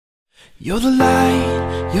You're the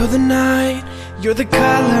light, you're the night, you're the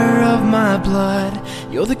color of my blood.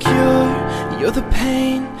 You're the cure, you're the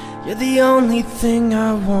pain, you're the only thing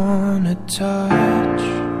I wanna touch.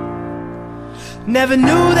 Never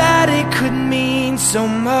knew that it could mean so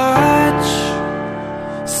much,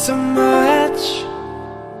 so much.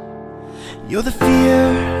 You're the fear,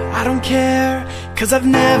 I don't care, 'cause I've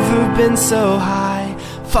never been so high.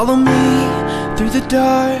 Follow me through the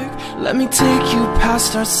dark, let me take you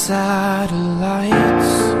past our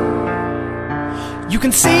satellites. You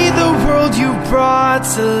can see the world you brought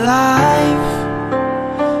to life,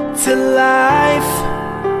 to life.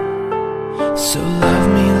 So love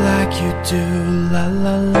me like you do, la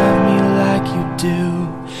la, love me like you do.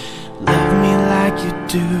 Love me like you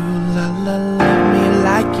do, la la, love me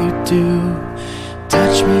like you do.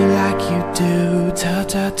 Touch me like you do,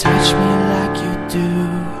 touch me like you do.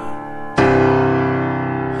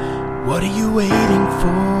 What are you waiting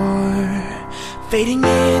for? Fading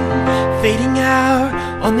in, fading out,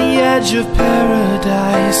 on the edge of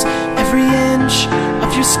paradise. Every inch of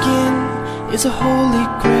your skin is a holy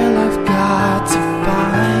grail I've got to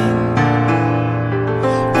find.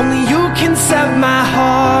 Only you can set my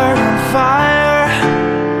heart on fire,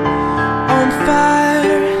 on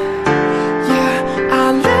fire. Yeah,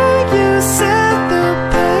 I'll let you set the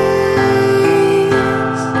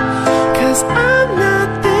pace, 'cause I'm not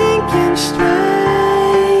thinking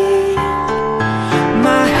straight.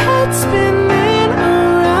 My head's spinning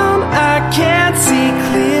around, I can't see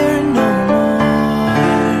clear no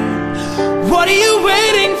more. What are you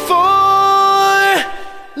waiting for?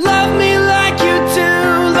 Love me like you do,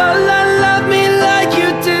 la la, love me like you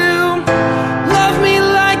do. Love me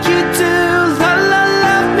like you do, la la,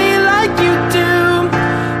 love me like you do.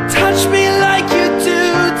 Touch me like you do,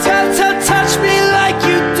 touch me like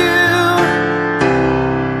you do.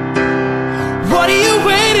 What are you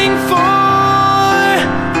waiting for?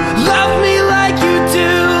 Love me like you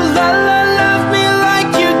do, la la, love me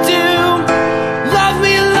like you do. Love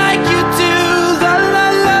me like you do, la la,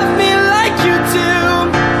 love me like you do.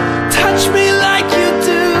 Touch me like you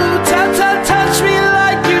do, touch me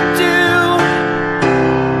like you do.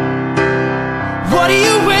 What are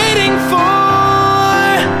you waiting for?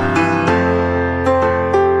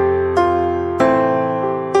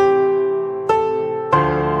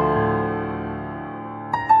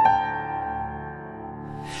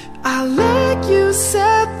 I'll let you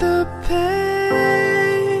set the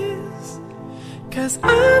pace, 'cause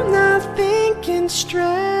I'm not thinking straight.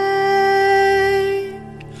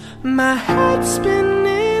 My head's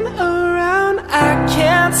spinning around, I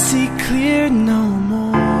can't see clear no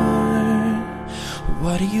more.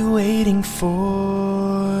 What are you waiting for?